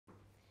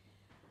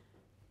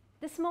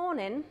This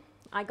morning,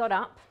 I got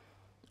up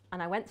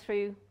and I went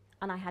through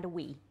and I had a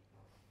wee.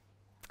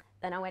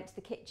 Then I went to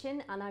the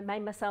kitchen and I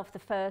made myself the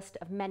first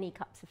of many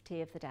cups of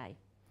tea of the day.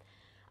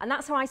 And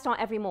that's how I start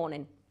every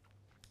morning.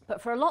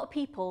 But for a lot of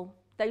people,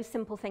 those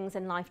simple things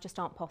in life just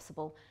aren't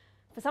possible.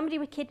 For somebody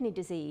with kidney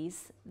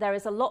disease, there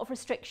is a lot of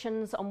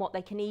restrictions on what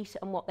they can eat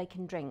and what they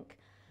can drink.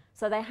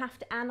 So they have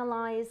to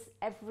analyse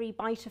every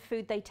bite of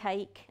food they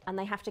take, and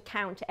they have to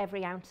count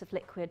every ounce of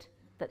liquid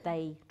that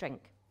they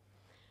drink.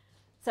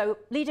 So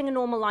leading a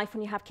normal life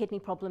when you have kidney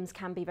problems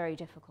can be very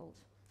difficult.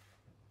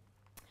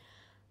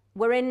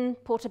 We're in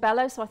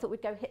Portobello, so I thought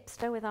we'd go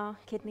hipster with our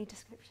kidney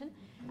description.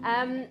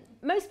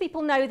 Most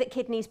people know that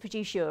kidneys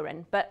produce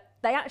urine, but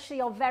they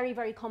actually are very,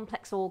 very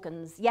complex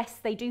organs. Yes,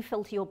 they do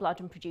filter your blood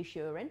and produce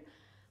urine,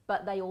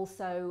 but they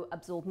also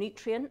absorb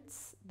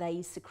nutrients,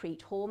 they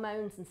secrete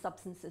hormones and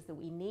substances that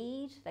we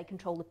need, they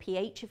control the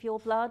pH of your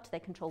blood, they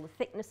control the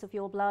thickness of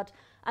your blood,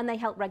 and they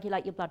help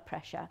regulate your blood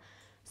pressure.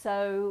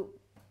 So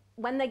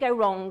when they go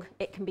wrong,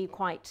 it can be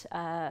quite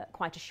a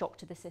shock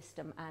to the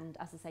system and,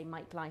 as I say,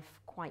 make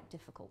life quite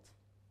difficult.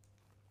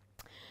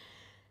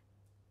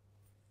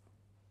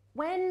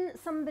 When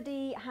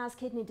somebody has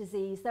kidney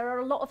disease, there are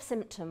a lot of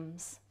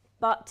symptoms,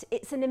 but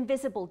it's an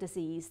invisible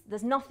disease.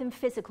 There's nothing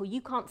physical.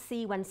 You can't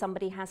see when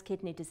somebody has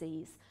kidney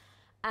disease,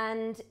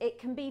 and it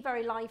can be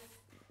very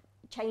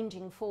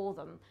life-changing for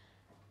them.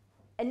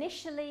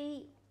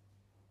 Initially,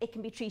 it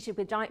can be treated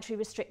with dietary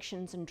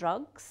restrictions and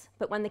drugs,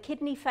 but when the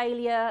kidney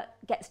failure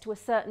gets to a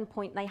certain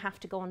point, they have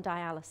to go on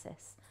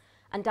dialysis.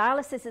 And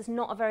dialysis is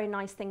not a very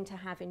nice thing to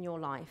have in your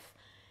life.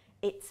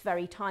 It's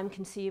very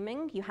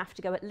time-consuming. You have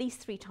to go at least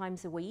 3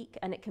 times a week,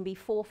 and it can be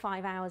 4 or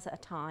 5 hours at a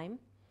time.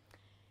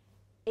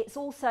 It's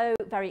also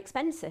very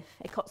expensive.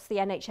 It costs the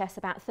NHS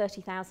about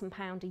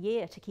 £30,000 a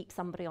year to keep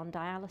somebody on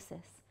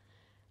dialysis.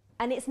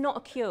 And it's not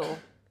a cure.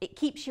 It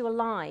keeps you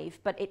alive,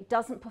 but it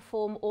doesn't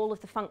perform all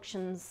of the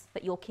functions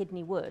that your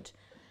kidney would.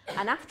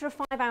 And after a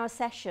 5-hour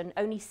session,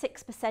 only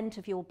 6%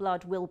 of your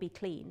blood will be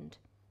cleaned.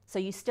 So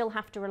you still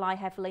have to rely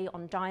heavily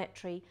on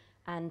dietary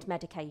and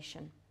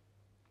medication.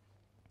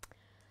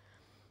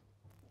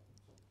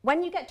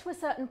 When you get to a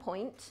certain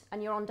point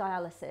and you're on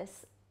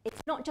dialysis,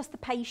 it's not just the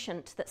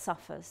patient that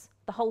suffers,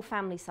 the whole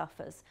family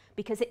suffers,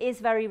 because it is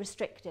very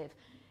restrictive.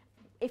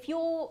 If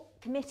you're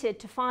committed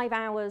to 5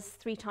 hours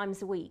 3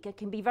 times a week, it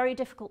can be very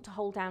difficult to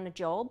hold down a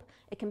job,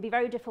 it can be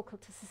very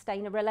difficult to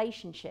sustain a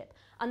relationship,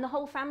 and the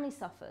whole family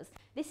suffers.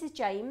 This is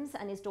James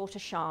and his daughter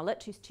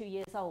Charlotte, who's 2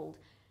 years old.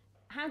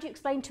 How do you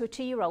explain to a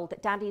 2-year-old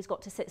that daddy's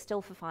got to sit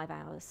still for 5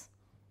 hours?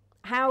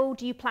 How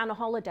do you plan a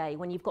holiday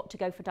when you've got to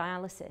go for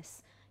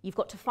dialysis? You've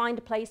got to find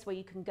a place where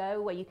you can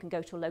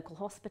go to a local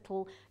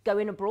hospital.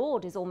 Going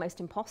abroad is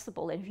almost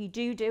impossible. And if you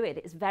do it,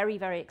 it's very,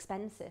 very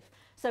expensive.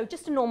 So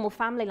just a normal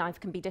family life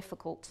can be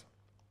difficult.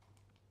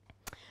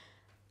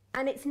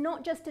 And it's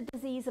not just a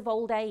disease of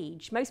old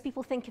age. Most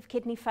people think of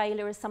kidney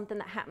failure as something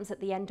that happens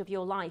at the end of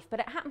your life, but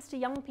it happens to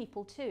young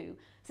people too.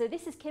 So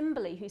this is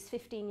Kimberly, who's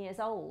 15 years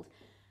old.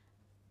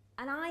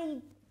 And I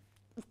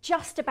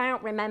just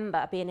about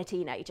remember being a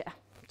teenager,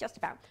 just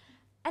about.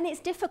 And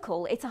it's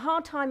difficult. It's a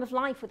hard time of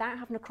life without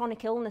having a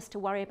chronic illness to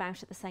worry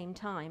about at the same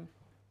time.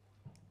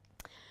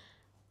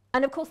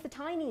 And of course, the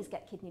tinies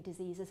get kidney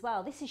disease as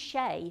well. This is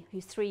Shay,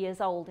 who's 3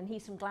 years old, and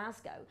he's from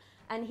Glasgow.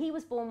 And he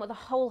was born with a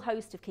whole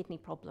host of kidney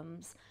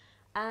problems.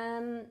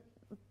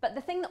 But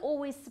the thing that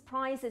always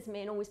surprises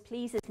me and always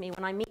pleases me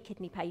when I meet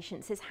kidney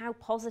patients is how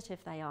positive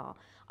they are.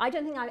 I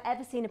don't think I've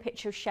ever seen a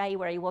picture of Shay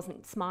where he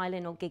wasn't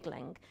smiling or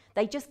giggling.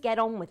 They just get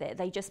on with it.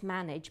 They just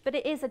manage. But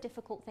it is a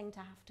difficult thing to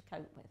have to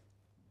cope with.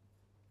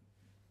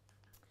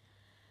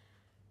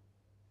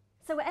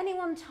 So at any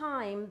one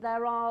time,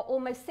 there are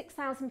almost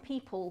 6,000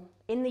 people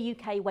in the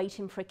UK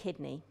waiting for a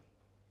kidney.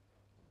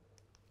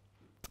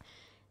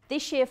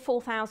 This year,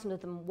 4,000 of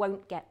them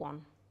won't get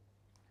one.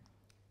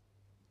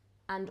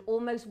 And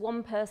almost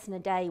 1 person a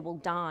day will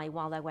die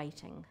while they're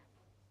waiting.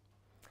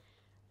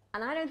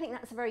 And I don't think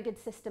that's a very good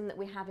system that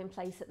we have in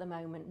place at the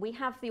moment. We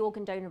have the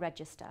organ donor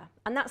register,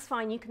 and that's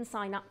fine, you can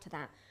sign up to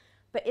that.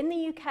 But in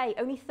the UK,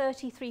 only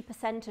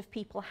 33% of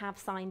people have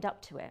signed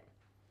up to it.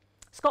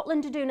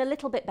 Scotland are doing a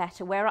little bit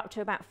better. We're up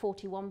to about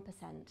 41%.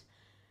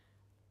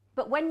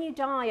 But when you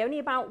die, only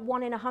about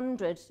 1 in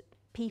 100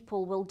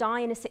 people will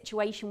die in a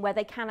situation where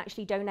they can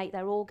actually donate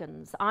their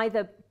organs,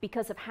 either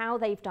because of how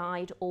they've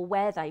died or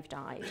where they've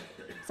died.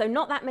 So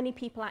not that many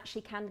people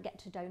actually can get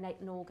to donate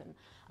an organ.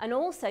 And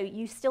also,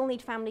 you still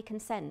need family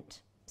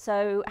consent.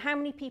 So how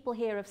many people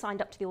here have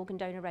signed up to the organ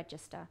donor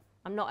register?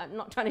 I'm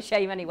not trying to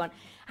shame anyone.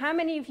 How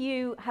many of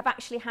you have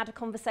actually had a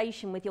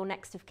conversation with your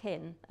next of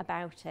kin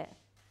about it?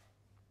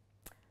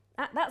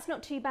 That's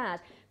not too bad,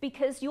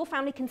 because your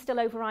family can still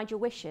override your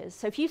wishes.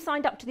 So if you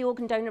signed up to the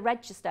organ donor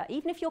register,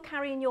 even if you're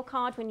carrying your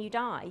card when you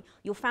die,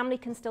 your family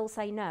can still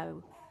say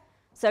no.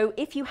 So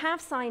if you have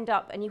signed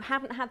up and you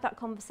haven't had that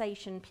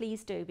conversation,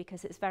 please do,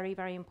 because it's very,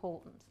 very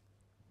important.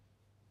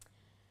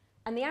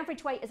 And the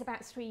average wait is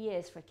about 3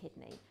 years for a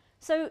kidney.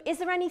 So is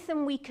there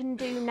anything we can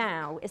do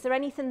now? Is there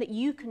anything that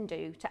you can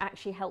do to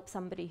actually help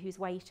somebody who's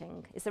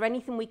waiting? Is there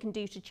anything we can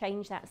do to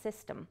change that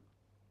system?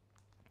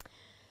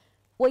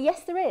 Well,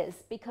 yes, there is,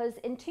 because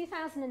in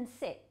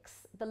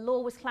 2006, the law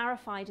was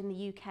clarified in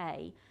the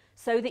UK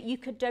so that you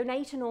could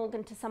donate an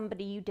organ to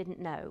somebody you didn't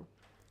know.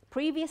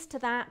 Previous to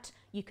that,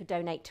 you could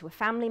donate to a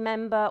family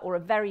member or a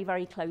very,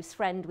 very close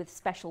friend with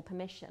special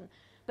permission.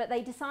 But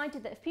they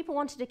decided that if people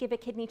wanted to give a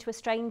kidney to a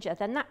stranger,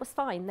 then that was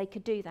fine, they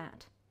could do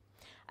that.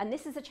 And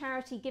this is a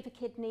charity, Give a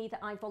Kidney, that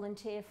I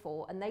volunteer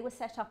for, and they were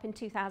set up in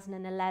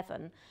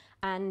 2011.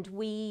 And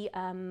we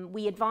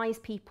advise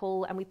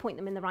people and we point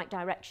them in the right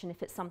direction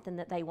if it's something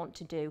that they want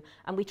to do,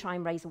 and we try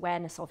and raise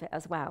awareness of it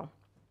as well.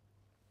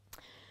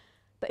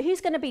 But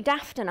who's going to be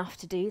daft enough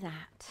to do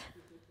that?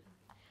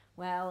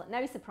 Well,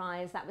 no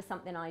surprise, that was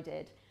something I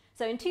did.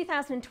 So in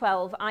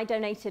 2012, I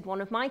donated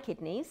one of my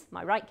kidneys,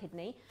 my right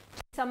kidney,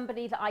 to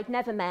somebody that I'd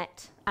never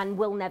met and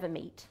will never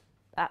meet.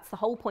 That's the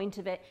whole point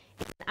of it.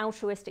 It's an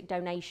altruistic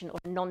donation or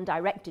a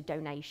non-directed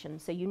donation,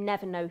 so you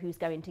never know who's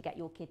going to get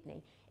your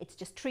kidney. It's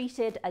just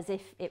treated as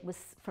if it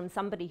was from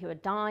somebody who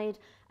had died,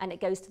 and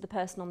it goes to the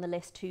person on the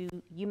list who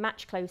you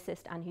match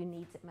closest and who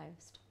needs it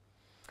most.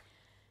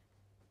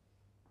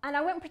 And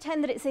I won't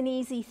pretend that it's an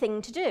easy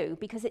thing to do,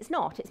 because it's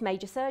not. It's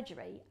major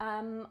surgery.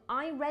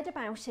 I read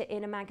about it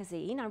in a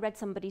magazine. I read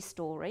somebody's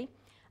story,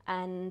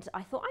 and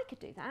I thought I could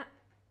do that.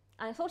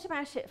 And I thought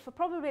about it for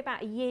probably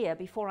about a year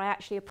before I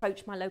actually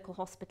approached my local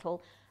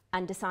hospital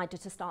and decided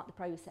to start the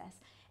process.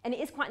 And it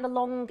is quite a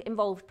long,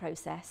 involved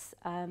process.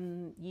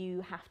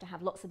 You have to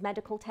have lots of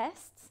medical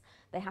tests.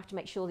 They have to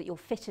make sure that you're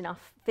fit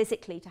enough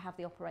physically to have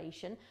the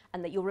operation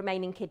and that your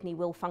remaining kidney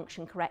will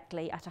function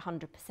correctly at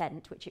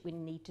 100%, which it will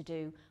need to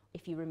do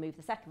if you remove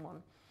the second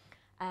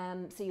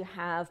one. So you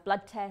have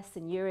blood tests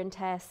and urine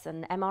tests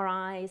and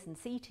MRIs and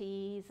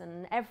CTs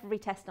and every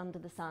test under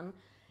the sun.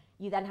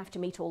 You then have to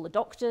meet all the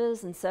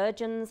doctors and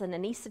surgeons and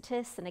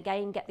anaesthetists and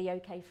again get the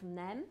okay from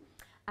them.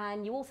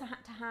 And you also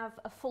had to have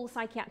a full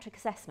psychiatric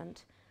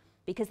assessment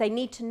because they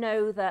need to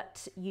know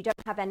that you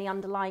don't have any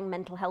underlying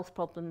mental health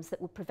problems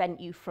that would prevent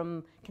you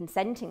from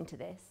consenting to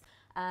this,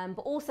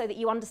 but also that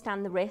you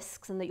understand the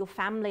risks and that your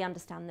family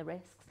understand the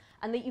risks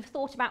and that you've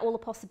thought about all the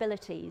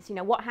possibilities. You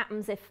know, what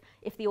happens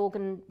if the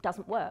organ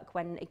doesn't work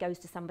when it goes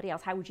to somebody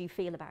else? How would you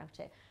feel about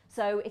it?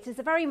 So it is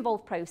a very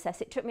involved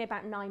process. It took me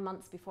about 9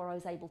 months before I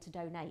was able to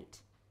donate.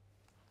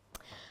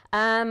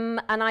 And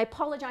I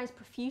apologise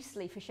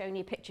profusely for showing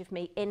you a picture of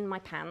me in my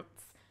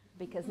pants,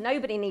 because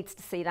nobody needs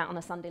to see that on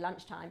a Sunday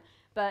lunchtime.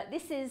 But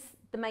this is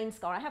the main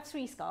scar. I have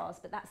 3 scars,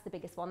 but that's the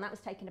biggest one. That was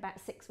taken about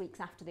 6 weeks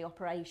after the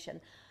operation.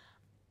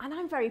 And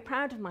I'm very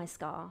proud of my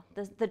scar.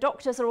 The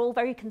doctors are all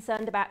very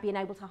concerned about being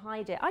able to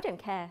hide it. I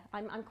don't care.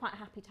 I'm quite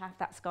happy to have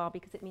that scar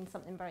because it means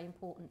something very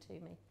important to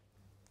me.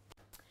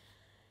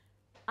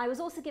 I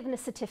was also given a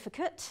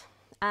certificate.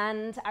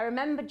 And I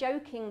remember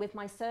joking with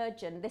my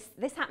surgeon.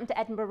 This happened to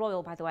Edinburgh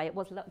Royal, by the way. It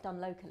was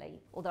done locally,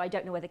 although I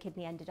don't know where the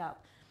kidney ended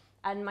up.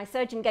 And my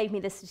surgeon gave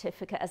me this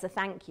certificate as a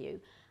thank you.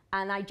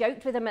 And I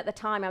joked with him at the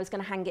time I was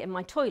going to hang it in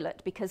my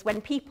toilet, because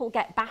when people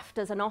get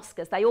BAFTAs and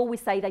Oscars, they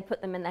always say they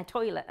put them in their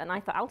toilet. And I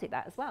thought, I'll do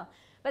that as well.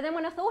 But then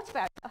when I thought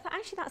about it, I thought,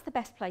 actually, that's the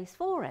best place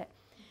for it.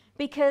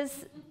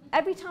 Because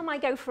every time I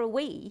go for a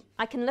wee,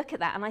 I can look at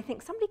that and I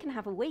think somebody can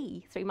have a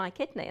wee through my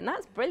kidney. And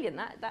that's brilliant.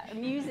 That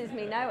amuses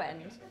me no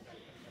end.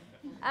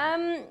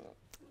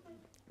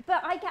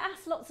 But I get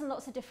asked lots and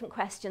lots of different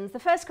questions. The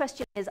first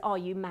question is, are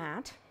you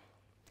mad?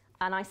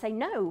 And I say,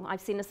 no, I've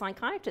seen a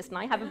psychiatrist and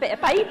I have a bit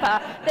of paper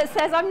that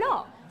says I'm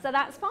not. So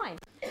that's fine.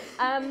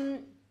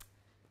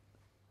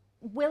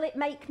 Will it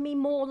make me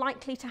more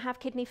likely to have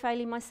kidney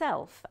failure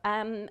myself?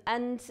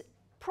 And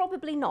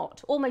probably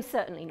not, almost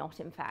certainly not,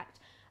 in fact.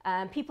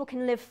 People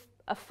can live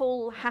a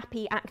full,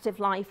 happy,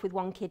 active life with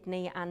one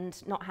kidney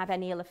and not have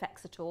any ill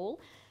effects at all.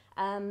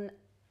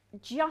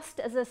 Just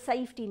as a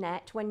safety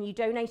net, when you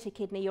donate a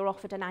kidney, you're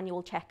offered an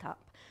annual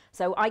checkup.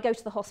 So I go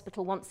to the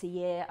hospital once a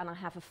year and I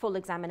have a full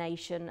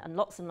examination and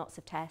lots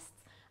of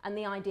tests. And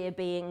the idea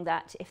being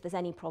that if there's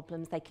any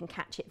problems, they can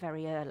catch it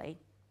very early.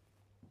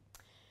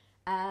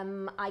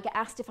 I get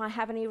asked if I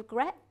have any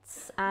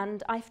regrets,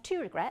 and I have 2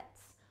 regrets.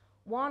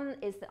 One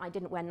is that I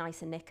didn't wear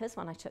nicer knickers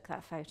when I took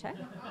that photo.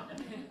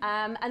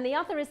 And the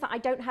other is that I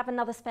don't have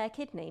another spare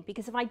kidney,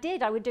 because if I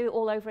did, I would do it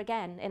all over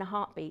again in a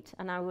heartbeat,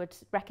 and I would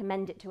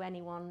recommend it to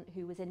anyone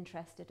who was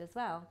interested as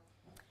well.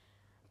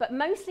 But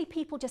mostly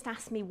people just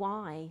ask me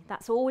why.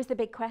 That's always the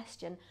big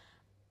question.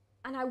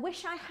 And I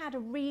wish I had a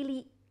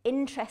really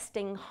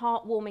interesting,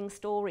 heartwarming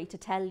story to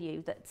tell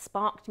you that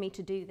sparked me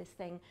to do this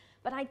thing,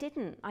 but I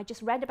didn't. I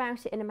just read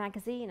about it in a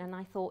magazine and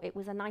I thought it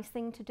was a nice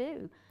thing to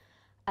do.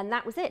 And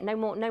that was it, no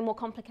more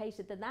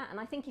complicated than that. And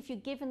I think if you're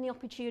given the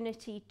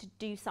opportunity to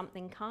do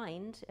something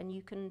kind and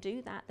you can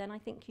do that, then I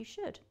think you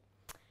should.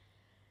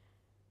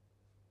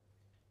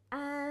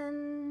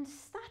 And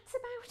that's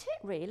about it,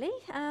 really.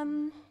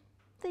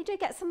 They do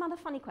get some other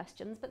funny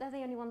questions, but they're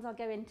the only ones I'll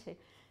go into.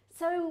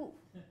 So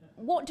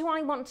what do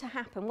I want to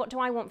happen? What do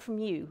I want from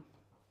you?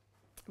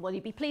 Well,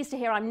 you'd be pleased to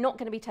hear I'm not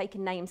going to be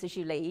taking names as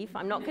you leave.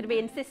 I'm not going to be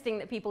insisting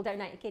that people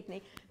donate a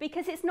kidney,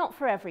 because it's not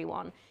for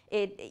everyone.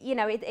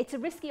 It's a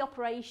risky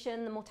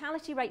operation. The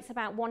mortality rate's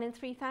about 1 in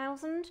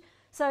 3,000.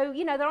 So,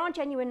 there are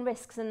genuine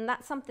risks, and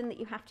that's something that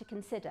you have to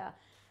consider.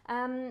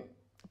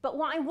 But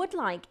what I would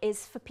like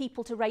is for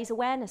people to raise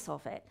awareness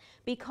of it,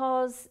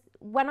 because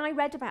when I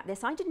read about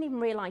this, I didn't even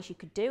realise you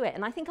could do it.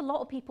 And I think a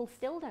lot of people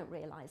still don't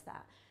realise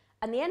that.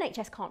 And the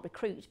NHS can't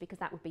recruit because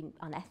that would be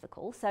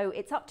unethical. So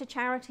it's up to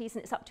charities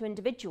and it's up to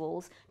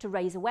individuals to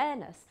raise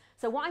awareness.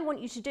 So what I want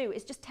you to do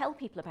is just tell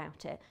people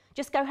about it.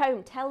 Just go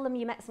home, tell them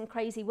you met some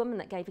crazy woman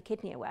that gave a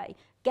kidney away.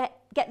 Get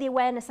the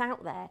awareness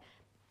out there.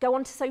 Go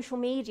onto social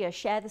media,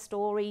 share the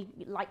story,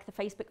 like the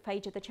Facebook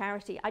page of the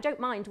charity. I don't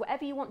mind,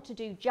 whatever you want to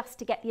do just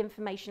to get the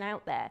information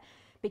out there.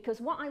 Because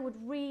what I would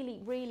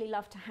really, really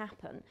love to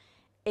happen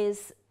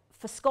is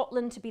for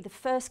Scotland to be the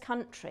first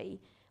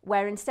country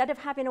where instead of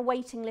having a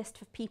waiting list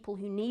for people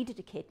who needed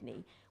a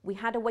kidney, we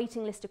had a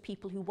waiting list of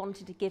people who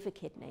wanted to give a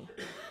kidney.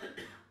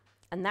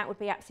 And that would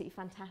be absolutely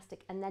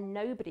fantastic. And then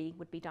nobody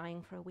would be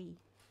dying for a wee.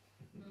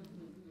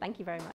 Thank you very much.